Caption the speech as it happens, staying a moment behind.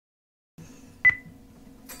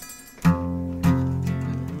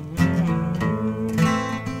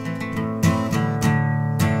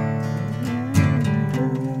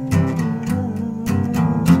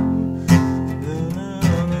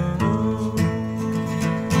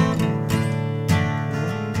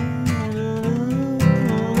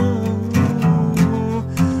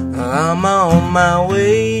on my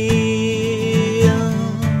way.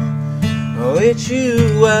 With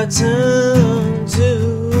you I turn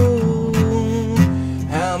to.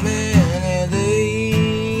 How many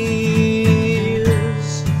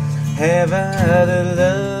days have I to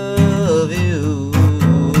love you?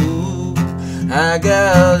 I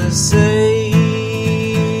gotta say,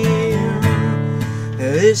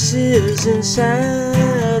 this is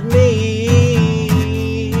inside me.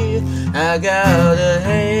 I gotta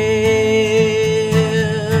have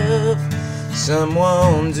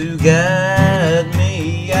someone to guide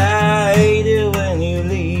me. I hate it when you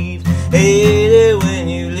leave, hate it when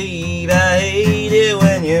you leave. I hate it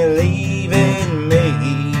when you're leaving me.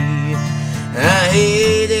 I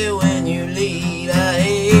hate it when you leave, I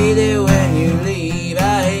hate it when you leave.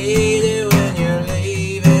 I hate it when you're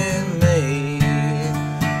leaving me.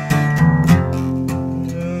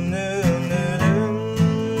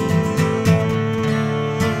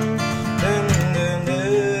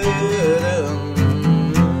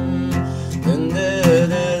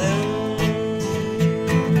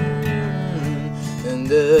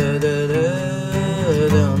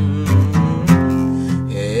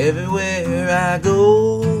 Everywhere I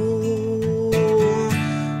go,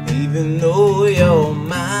 even though you're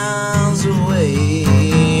miles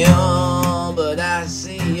away, oh, but I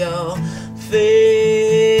see your face,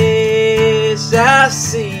 I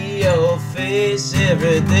see your face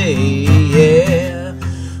every day, yeah.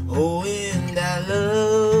 Oh, and I love,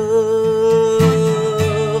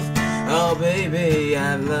 oh baby,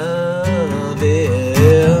 I love it.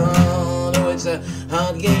 Oh, it's a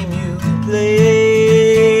hard game you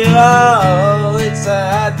play, oh, it's a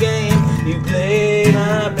hard game you play,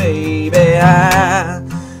 my baby. I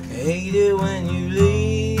hate it when you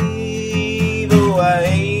leave, oh, I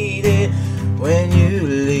hate it when you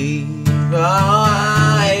leave, oh,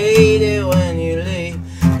 I hate it when you leave,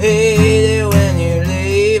 hate it when you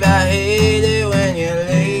leave. I hate it when you're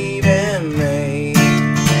leaving me.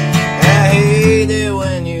 I hate it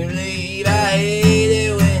when you leave, I hate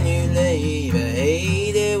it when you leave. I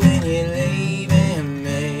hate it when you're leaving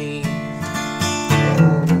me.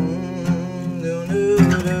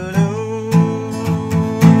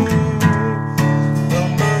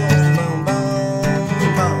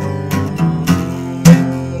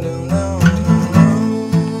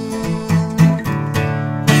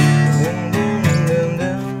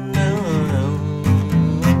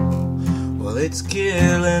 Well, it's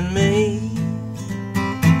killing me.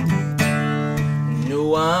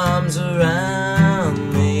 No arms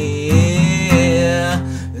around me, yeah.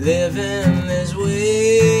 Living this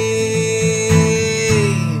way,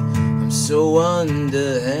 I'm so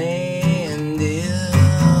underhanded.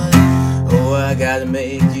 Oh, I gotta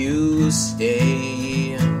make you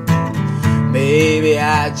stay. Maybe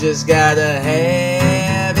I just gotta have